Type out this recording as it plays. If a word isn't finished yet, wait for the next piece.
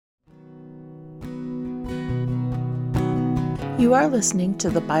You are listening to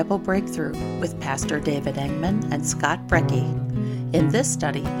the Bible Breakthrough with Pastor David Engman and Scott Brecky. In this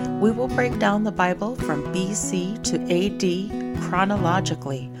study, we will break down the Bible from BC to AD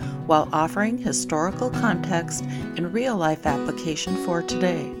chronologically, while offering historical context and real-life application for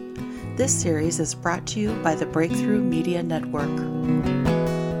today. This series is brought to you by the Breakthrough Media Network.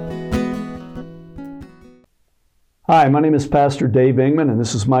 Hi, my name is Pastor Dave Engman, and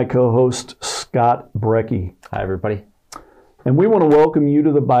this is my co-host, Scott Brecky. Hi, everybody. And we want to welcome you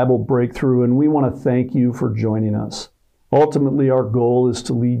to the Bible Breakthrough, and we want to thank you for joining us. Ultimately, our goal is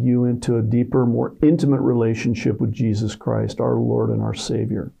to lead you into a deeper, more intimate relationship with Jesus Christ, our Lord and our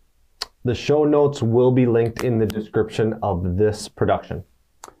Savior. The show notes will be linked in the description of this production.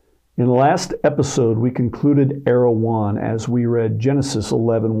 In the last episode, we concluded Era 1 as we read Genesis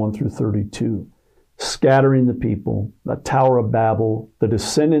 11, 1 through 32, scattering the people, the Tower of Babel, the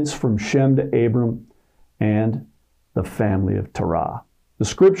descendants from Shem to Abram, and the family of Terah. The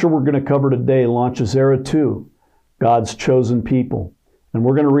scripture we're going to cover today launches Era 2, God's chosen people. And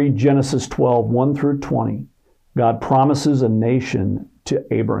we're going to read Genesis 12, 1 through 20. God promises a nation to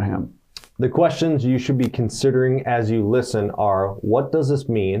Abraham. The questions you should be considering as you listen are, what does this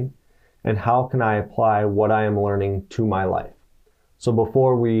mean? And how can I apply what I am learning to my life? So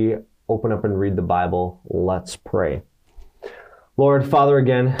before we open up and read the Bible, let's pray. Lord, Father,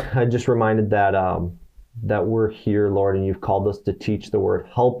 again, I just reminded that we're here, Lord, and you've called us to teach the word.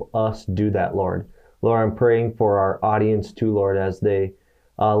 Help us do that, Lord. Lord, I'm praying for our audience too, Lord, as they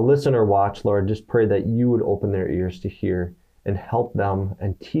listen or watch, Lord. Just pray that you would open their ears to hear and help them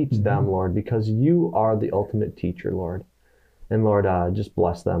and teach them, Lord, because you are the ultimate teacher, Lord. And Lord, just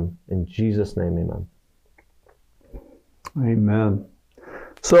bless them. In Jesus' name, amen. Amen.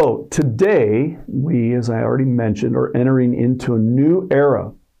 So today, we, as I already mentioned, are entering into a new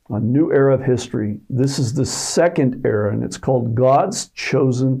era of history. This is the second era, and it's called God's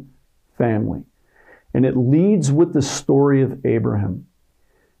chosen family. And it leads with the story of Abraham.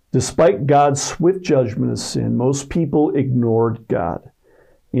 Despite God's swift judgment of sin, most people ignored God,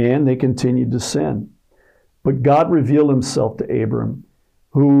 and they continued to sin. But God revealed himself to Abram,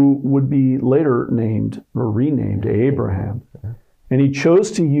 who would be later named or renamed Abraham. And he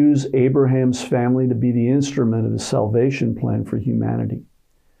chose to use Abraham's family to be the instrument of his salvation plan for humanity.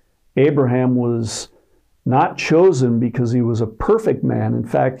 Abraham was not chosen because he was a perfect man. In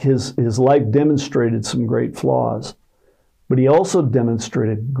fact, his life demonstrated some great flaws. But he also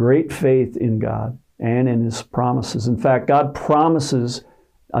demonstrated great faith in God and in his promises. In fact, God promises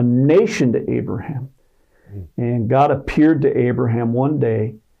a nation to Abraham. And God appeared to Abraham one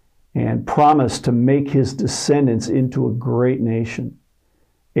day and promised to make his descendants into a great nation.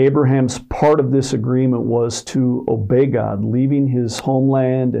 Abraham's part of this agreement was to obey God, leaving his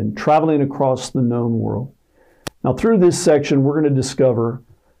homeland and traveling across the known world. Now, through this section, we're going to discover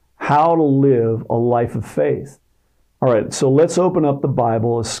how to live a life of faith. All right, so let's open up the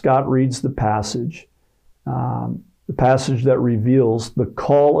Bible as Scott reads the passage that reveals the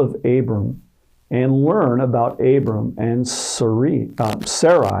call of Abram, and learn about Abram and Sarai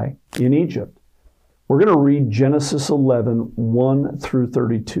in Egypt. We're going to read Genesis 11, 1 through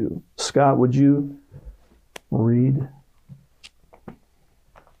 32. Scott, would you read?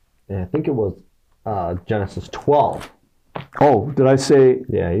 Yeah, I think it was Genesis 12. Oh, did I say?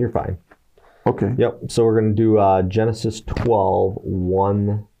 Yeah, you're fine. Okay. Yep, so we're going to do Genesis 12,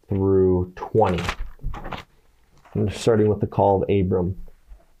 1 through 20. And starting with the call of Abram.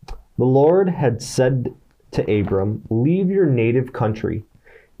 The Lord had said to Abram, "Leave your native country,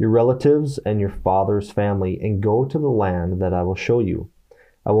 your relatives and your father's family, and go to the land that I will show you.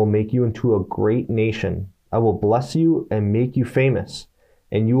 I will make you into a great nation. I will bless you and make you famous,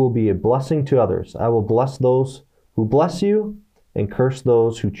 and you will be a blessing to others. I will bless those who bless you and curse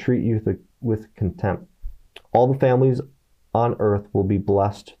those who treat you with contempt. All the families on earth will be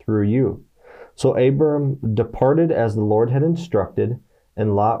blessed through you." So Abram departed as the Lord had instructed,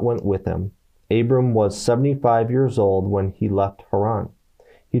 and Lot went with him. Abram was 75 years old when he left Haran.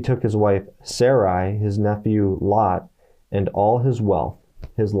 He took his wife Sarai, his nephew Lot, and all his wealth,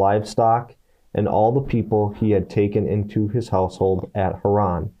 his livestock, and all the people he had taken into his household at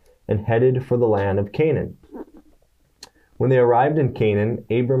Haran, and headed for the land of Canaan. When they arrived in Canaan,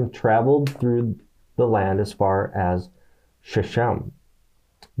 Abram traveled through the land as far as Shechem.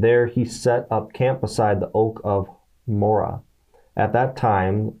 There he set up camp beside the oak of Moreh. At that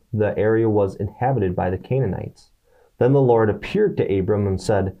time, the area was inhabited by the Canaanites. Then the Lord appeared to Abram and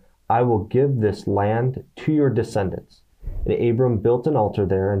said, "I will give this land to your descendants." And Abram built an altar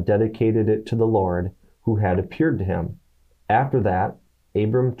there and dedicated it to the Lord who had appeared to him. After that,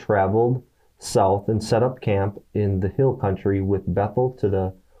 Abram traveled south and set up camp in the hill country with Bethel to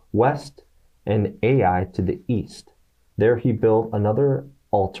the west and Ai to the east. There he built another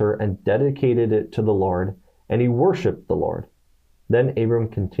altar and dedicated it to the Lord, and he worshipped the Lord. Then Abram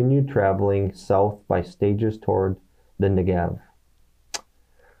continued traveling south by stages toward the Negev.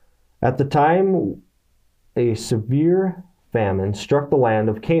 At the time, a severe famine struck the land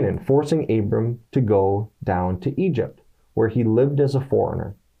of Canaan, forcing Abram to go down to Egypt, where he lived as a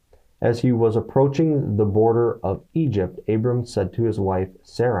foreigner. As he was approaching the border of Egypt, Abram said to his wife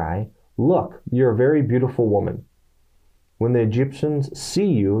Sarai, "Look, you're a very beautiful woman. When the Egyptians see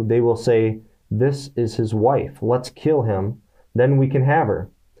you, they will say, 'This is his wife. Let's kill him, then we can have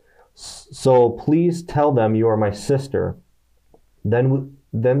her.' So please tell them you are my sister.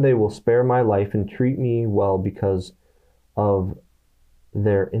 Then they will spare my life and treat me well because of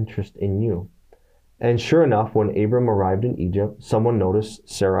their interest in you." And sure enough, when Abram arrived in Egypt, someone noticed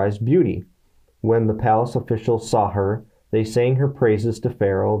Sarai's beauty. When the palace officials saw her, they sang her praises to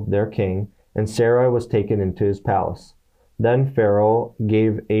Pharaoh, their king, and Sarai was taken into his palace. Then Pharaoh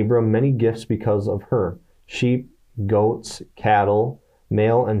gave Abram many gifts because of her: sheep, goats, cattle,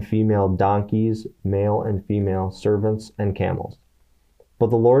 male and female donkeys, male and female servants, and camels.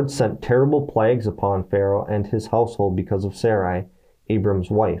 But the Lord sent terrible plagues upon Pharaoh and his household because of Sarai, Abram's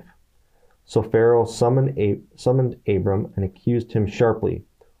wife. So Pharaoh summoned Abram and accused him sharply.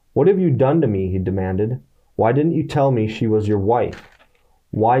 "What have you done to me?" he demanded. "Why didn't you tell me she was your wife?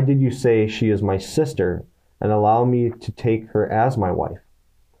 Why did you say she is my sister and allow me to take her as my wife?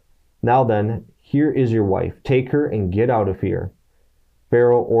 Now then, here is your wife. Take her and get out of here."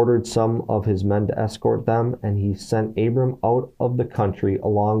 Pharaoh ordered some of his men to escort them, and he sent Abram out of the country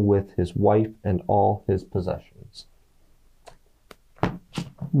along with his wife and all his possessions.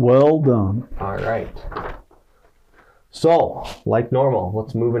 Well done. All right. So, like normal,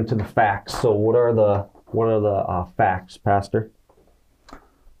 let's move into the facts. So, what are the facts, Pastor?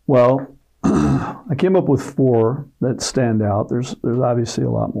 Well, I came up with 4 that stand out. There's obviously a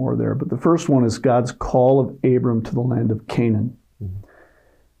lot more there, but the first one is God's call of Abram to the land of Canaan. Mm-hmm.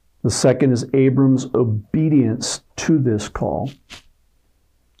 The second is Abram's obedience to this call.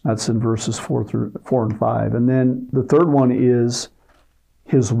 That's in verses 4 and 5. And then the third one is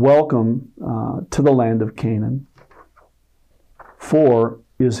his welcome to the land of Canaan. 4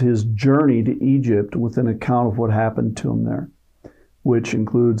 is his journey to Egypt with an account of what happened to him there, which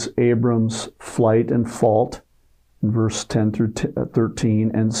includes Abram's flight and fault in verse 10 through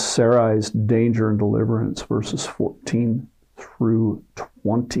 13, and Sarai's danger and deliverance, verses 14 through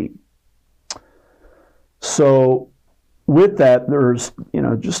 20. So with that, there's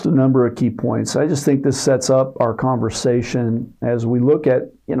just a number of key points. I just think this sets up our conversation as we look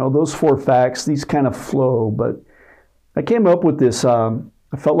at those 4 facts. These kind of flow, but I came up with this. I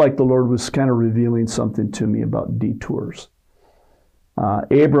felt like the Lord was kind of revealing something to me about detours.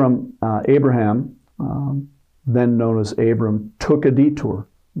 Abraham, then known as Abram, took a detour,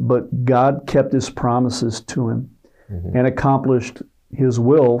 but God kept his promises to him and accomplished his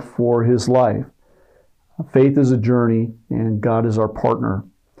will for his life. Faith is a journey, and God is our partner.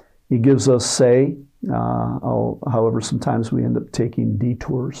 He gives us say, however, sometimes we end up taking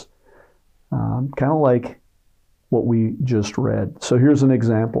detours, kind of like what we just read. So here's an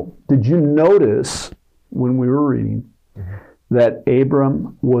example. Did you notice when we were reading that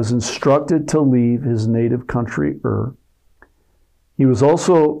Abram was instructed to leave his native country, Ur? He was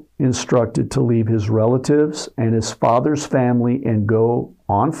also instructed to leave his relatives and his father's family and go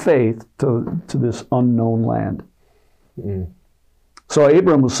on faith to this unknown land. So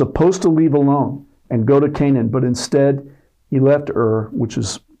Abram was supposed to leave alone and go to Canaan, but instead he left Ur, which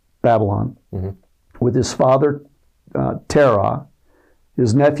is Babylon, with his father Terah,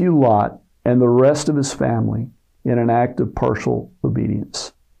 his nephew Lot, and the rest of his family in an act of partial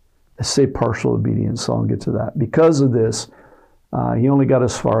obedience. I say partial obedience, so I'll get to that. Because of this, he only got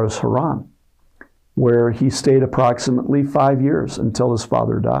as far as Haran, where he stayed approximately 5 years until his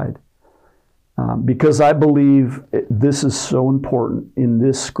father died. Because I believe this is so important in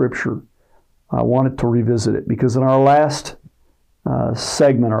this scripture, I wanted to revisit it. Because in our last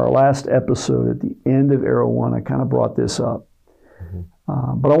segment, our last episode at the end of Arrow 1, I kind of brought this up.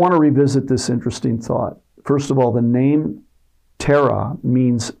 But I want to revisit this interesting thought. First of all, the name Terah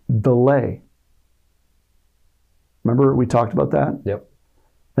means delay. Remember we talked about that? Yep.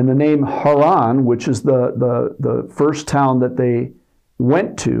 And the name Haran, which is the first town that they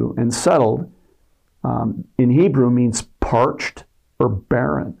went to and settled, in Hebrew means parched or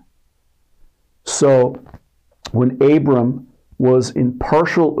barren. So when Abram was in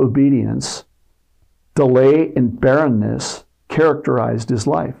partial obedience, delay and barrenness characterized his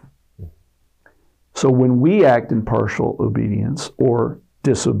life. So when we act in partial obedience or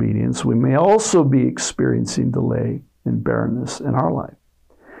disobedience, we may also be experiencing delay and barrenness in our life.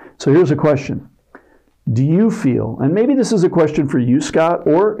 So here's a question. Do you feel, and maybe this is a question for you, Scott,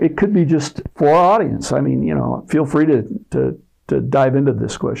 or it could be just for our audience. I mean, feel free to dive into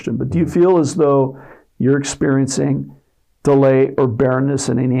this question, but do you feel as though you're experiencing delay or barrenness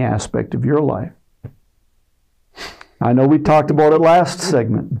in any aspect of your life? I know we talked about it last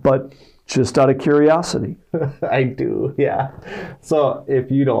segment, but just out of curiosity. I do, yeah. So if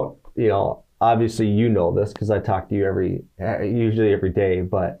you don't, obviously you know this because I talk to you usually every day,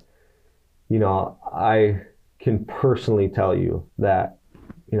 but I can personally tell you that,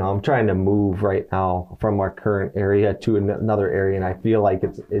 I'm trying to move right now from our current area to another area, and I feel like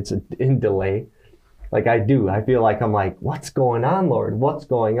it's in delay. Like I do. I feel like I'm like, what's going on, Lord? What's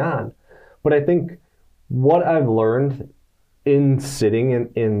going on? But I think what I've learned in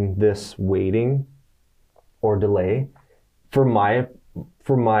sitting in this waiting or delay for my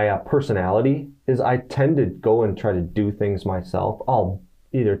personality is I tend to go and try to do things myself. I'll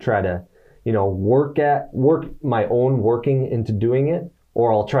either try to work my own working into doing it,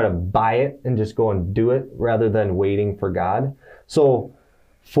 or I'll try to buy it and just go and do it rather than waiting for God. So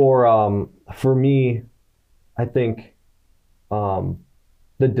for me, I think the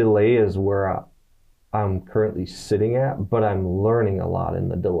delay is where I'm currently sitting at, but I'm learning a lot in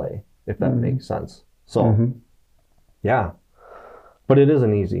the delay, if that makes sense. So, yeah, but it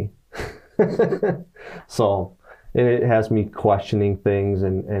isn't easy. So it has me questioning things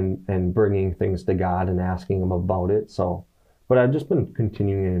and bringing things to God and asking Him about it. So, but I've just been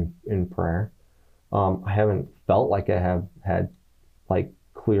continuing in prayer. I haven't felt like I have had like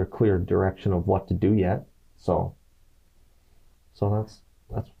clear direction of what to do yet. So that's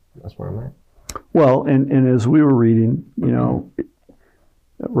where I'm at. Well, and as we were reading,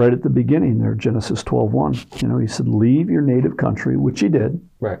 right at the beginning there, Genesis 12:1, He said, leave your native country, which He did.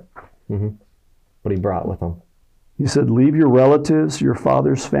 Right. Mm-hmm. But He brought with Him. He said, leave your relatives, your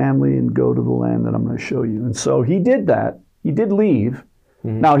father's family, and go to the land that I'm going to show you. And so He did that. He did leave.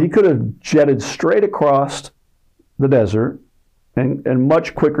 Mm-hmm. Now, He could have jetted straight across the desert and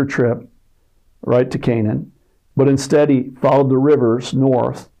much quicker trip right to Canaan. But instead, He followed the rivers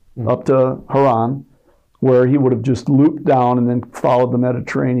north up to Haran, where He would have just looped down and then followed the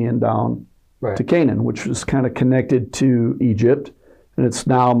Mediterranean down to Canaan, which was kind of connected to Egypt, and it's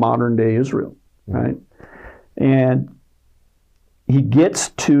now modern-day Israel, right? And He gets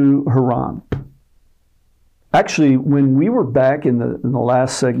to Haran. Actually, when we were back in the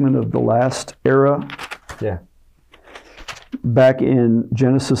last segment of the last era, back in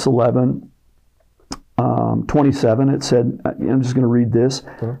Genesis 11, 27, it said, I'm just going to read this.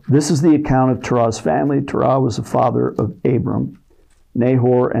 Sure. This is the account of Terah's family. Terah was the father of Abram,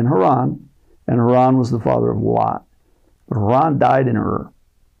 Nahor, and Haran was the father of Lot. But Haran died in Ur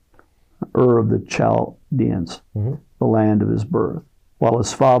of the Chaldeans, the land of his birth, while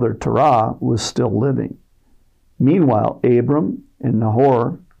his father Terah was still living. Meanwhile, Abram and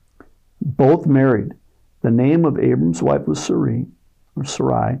Nahor both married. The name of Abram's wife was Sarai,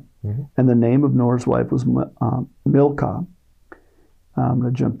 and the name of Nahor's wife was Milcah. I'm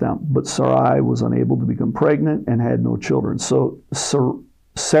going to jump down. But Sarai was unable to become pregnant and had no children. So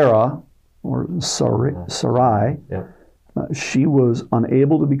Sarah, or Sarai, she was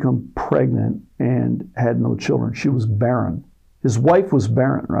unable to become pregnant and had no children. She was barren. His wife was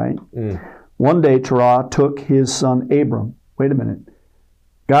barren, right? One day, Terah took his son Abram. Wait a minute.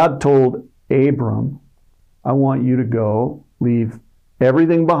 God told Abram, I want you to go, leave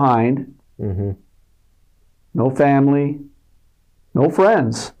everything behind, no family, no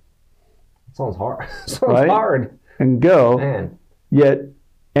friends. Sounds hard. Right? Hard. And go. Man. Yet,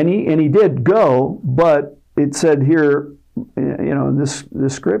 and he did go, but it said here, in this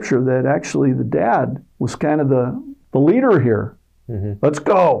scripture, that actually the dad was kind of the leader here. Let's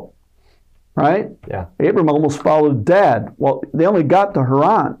go. Right? Yeah. Abram almost followed dad. Well, they only got to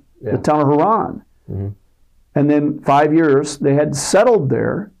Haran, the town of Haran. And then 5 years, they had settled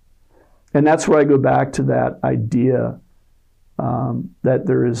there. And that's where I go back to that idea that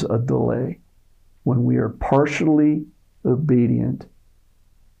there is a delay. When we are partially obedient,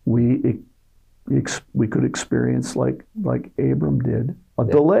 we could experience, like Abram did, a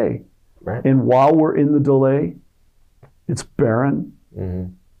delay. Right. And while we're in the delay, it's barren,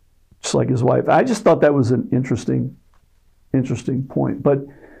 just like his wife. I just thought that was an interesting point. But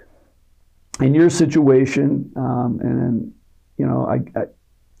in your situation,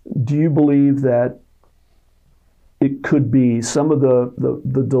 do you believe that it could be some of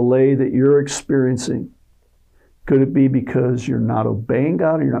the delay that you're experiencing Could it be because you're not obeying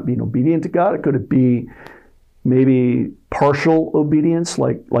God or you're not being obedient to God? Or could it be maybe partial obedience?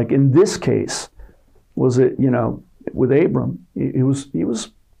 Like in this case, was it, with Abram, he was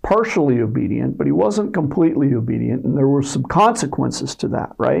partially obedient, but he wasn't completely obedient, and there were some consequences to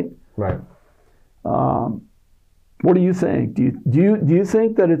that, right? Right. What do you think? Do you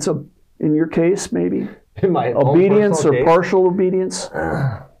think that it's in your case maybe In my obedience or case, partial obedience?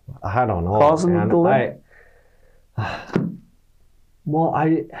 I don't know. Causing the delay?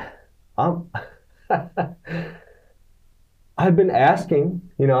 I've been asking,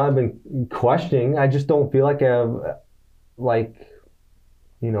 I've been questioning. I just don't feel like I have,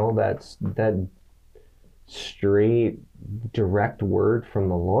 that straight, direct word from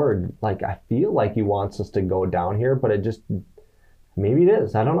the Lord. I feel like He wants us to go down here, but maybe it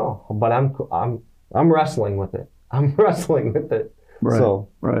is. I don't know. But I'm wrestling with it. Right. So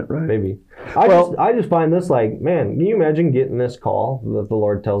right. maybe. I just find this man, can you imagine getting this call that the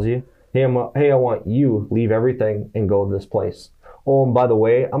Lord tells you, hey, I want you leave everything and go to this place. Oh, and by the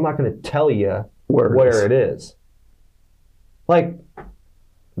way, I'm not going to tell you where it is.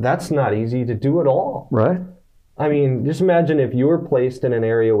 That's not easy to do at all. Right. I mean, just imagine if you were placed in an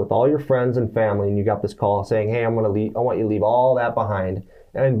area with all your friends and family and you got this call saying, hey, I want you to leave all that behind.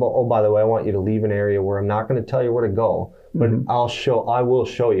 And oh, by the way, I want you to leave an area where I'm not going to tell you where to go, but I will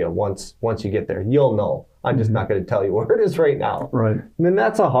show you once you get there. You'll know. I'm just not going to tell you where it is right now. Right. I mean,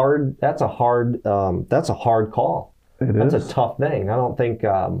 that's a hard call. That's a tough thing. I don't think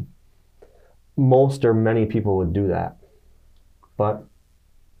most or many people would do that. But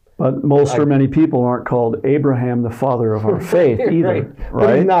most or many people aren't called Abraham, the father of our faith, either. Right.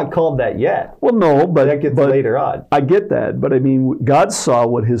 But he's not called that yet. Well, no, but that gets later on. I get that, but I mean, God saw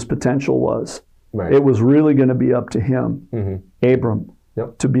what his potential was. Right. It was really going to be up to him, Abram,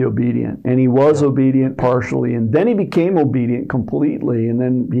 to be obedient, and he was obedient partially, and then he became obedient completely, and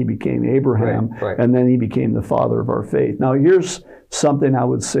then he became Abraham, and then he became the father of our faith. Now, here's something I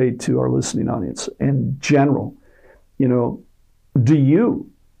would say to our listening audience in general.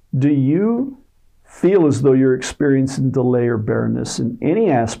 Do you feel as though you're experiencing delay or barrenness in any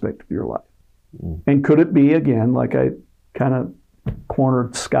aspect of your life? And could it be, again, like I kind of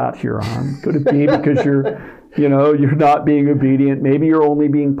cornered Scott here on, could it be because you're not being obedient? Maybe you're only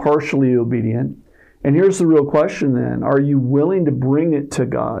being partially obedient. And here's the real question then. Are you willing to bring it to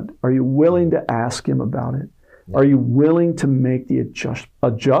God? Are you willing to ask Him about it? Are you willing to make the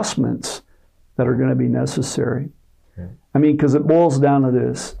adjustments that are going to be necessary? I mean, because it boils down to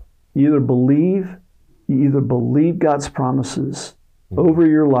this. You either believe God's promises over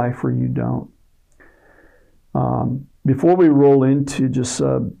your life or you don't. Before we roll into just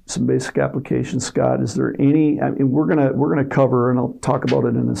some basic applications, Scott, is there any? I mean, we're gonna cover, and I'll talk about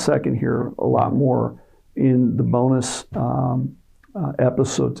it in a second here, a lot more in the bonus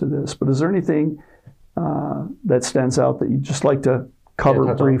episode to this. But is there anything that stands out that you'd just like to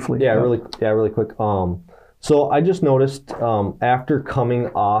cover briefly? Really quick. So I just noticed after coming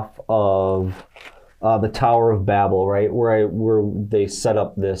off of the Tower of Babel, right, where they set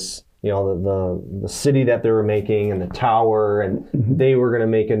up this, the city that they were making and the tower, and they were going to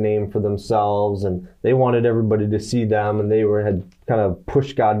make a name for themselves, and they wanted everybody to see them, and they had kind of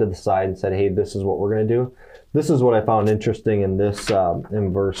pushed God to the side and said, hey, this is what we're going to do. This is what I found interesting in this,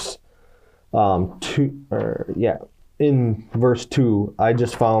 in verse 2, in verse 2, I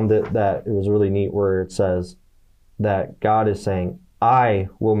just found that it was really neat where it says that God is saying, I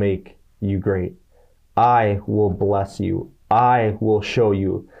will make you great. I will bless you. I will show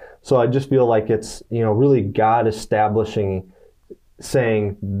you. So I just feel like it's, really God establishing,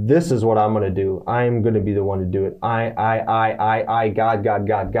 saying, this is what I'm going to do. I'm going to be the one to do it. I,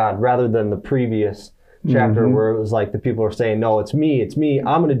 God, rather than the previous chapter where it was like the people are saying, no, it's me.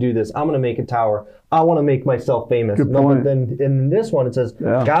 I'm going to do this. I'm going to make a tower. I want to make myself famous. Good point. But then in this one, it says,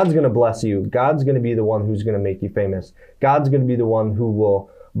 God's going to bless you. God's going to be the one who's going to make you famous. God's going to be the one who will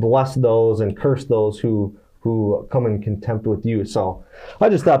bless those and curse those who come in contempt with you. So I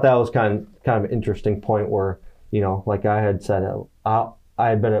just thought that was kind of an interesting point where, like I had said, I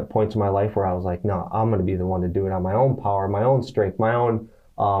had been at points in my life where I was like, no, I'm going to be the one to do it on my own power, my own strength, my own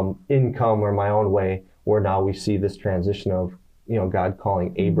income, or my own way, where now we see this transition of, God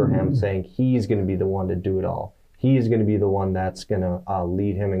calling Abraham, saying he's going to be the one to do it all. He's going to be the one that's going to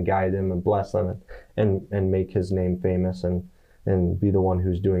lead him and guide him and bless them and make his name famous and be the one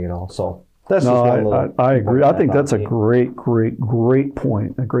who's doing it all. So that's just one little I agree. I think that's a great point,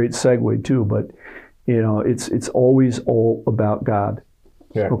 a great segue too. But it's always all about God.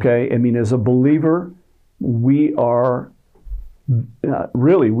 Yeah. Okay. I mean, as a believer, we are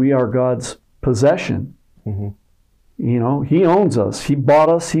God's possession. He owns us. He bought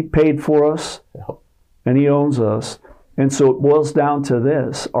us. He paid for us. And He owns us. And so it boils down to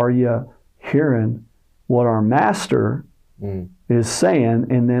this. Are you hearing what our master is saying,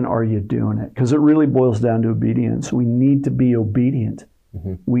 and then are you doing it? Because it really boils down to obedience. We need to be obedient.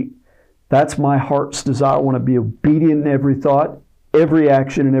 That's my heart's desire. I want to be obedient in every thought, every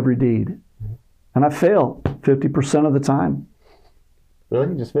action, and every deed. And I fail 50% of the time.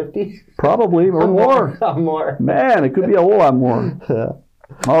 Really? Just 50? Probably, or more. More. Man, it could be a whole lot more.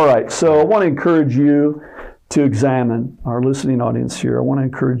 All right, so I want to encourage you to examine, our listening audience here, I want to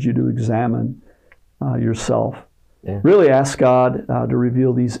encourage you to examine yourself. Yeah. Really ask God to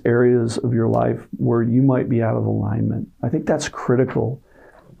reveal these areas of your life where you might be out of alignment. I think that's critical.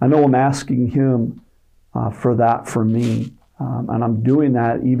 I know I'm asking Him for that for me, and I'm doing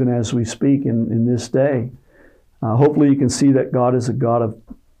that even as we speak in this day. Hopefully you can see that God is a God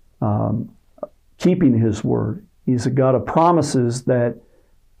of keeping His word. He's a God of promises that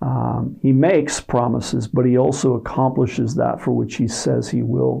He makes promises, but He also accomplishes that for which He says He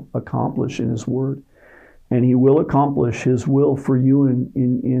will accomplish in His word. And He will accomplish His will for you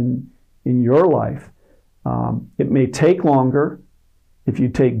in your life. It may take longer if you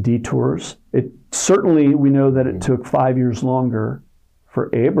take detours. Certainly, we know that it took 5 years longer for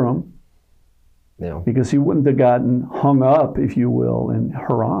Abram, because he wouldn't have gotten hung up, if you will, in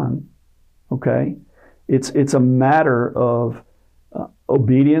Haran. Okay? It's a matter of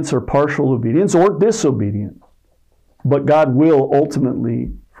obedience or partial obedience or disobedience. But God will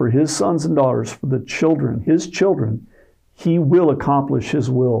ultimately, for His sons and daughters, for the children, His children, He will accomplish His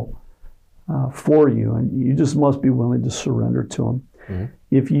will for you. And you just must be willing to surrender to Him.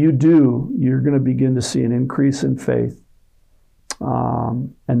 If you do, you're going to begin to see an increase in faith.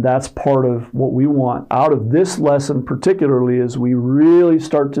 And that's part of what we want out of this lesson, particularly as we really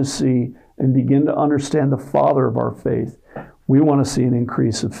start to see and begin to understand the Father of our faith. We want to see an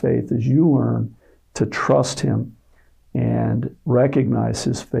increase of faith as you learn to trust Him and recognize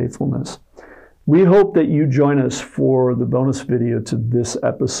His faithfulness. We hope that you join us for the bonus video to this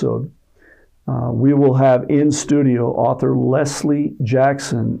episode. We will have in studio author Leslie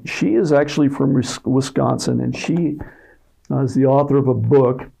Jackson. She is actually from Wisconsin, and she is the author of a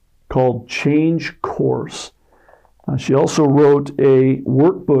book called Change Course. She also wrote a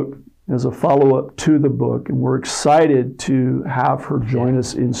workbook as a follow-up to the book, and we're excited to have her join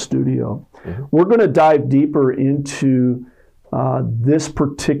us in studio. We're going to dive deeper into this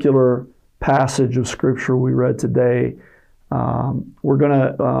particular passage of Scripture we read today. We're going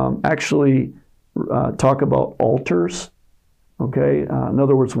to actually talk about altars, okay? In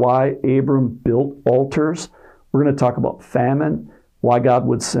other words, why Abram built altars. We're going to talk about famine, why God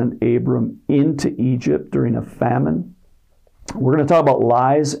would send Abram into Egypt during a famine. We're going to talk about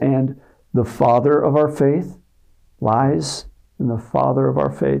lies and the father of our faith. Lies and the father of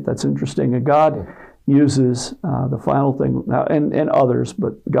our faith. That's interesting. And God uses the final thing, and others,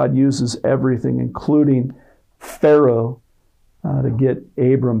 but God uses everything, including Pharaoh, to get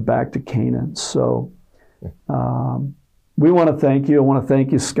Abram back to Canaan. So we want to thank you. I want to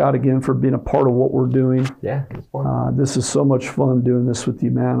thank you, Scott, again for being a part of what we're doing. Yeah, it's fun. This is so much fun doing this with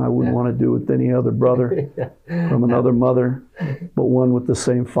you, man. I wouldn't want to do it with any other brother from another mother, but one with the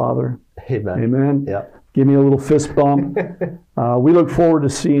same father. Amen. Amen. Yeah. Give me a little fist bump. We look forward to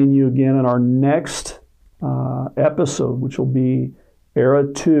seeing you again in our next episode, which will be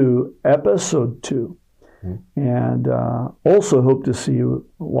Era 2, Episode 2. And also hope to see you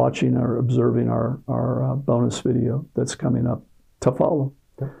watching or observing our bonus video that's coming up to follow.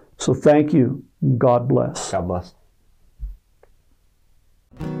 So thank you. God bless. God bless.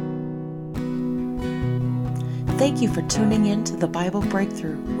 Thank you for tuning in to the Bible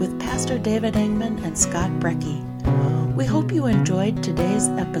Breakthrough with Pastor David Engman and Scott Brecky. We hope you enjoyed today's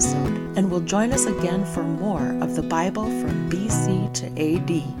episode and will join us again for more of the Bible from BC to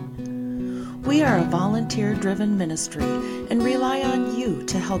AD. We are a volunteer-driven ministry and rely on you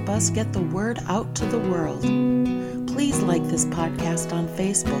to help us get the word out to the world. Please like this podcast on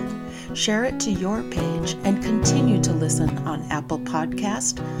Facebook, share it to your page, and continue to listen on Apple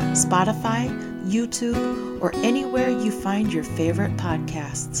Podcast, Spotify, YouTube, or anywhere you find your favorite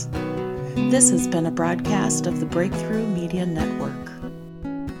podcasts. This has been a broadcast of the Breakthrough Media Network.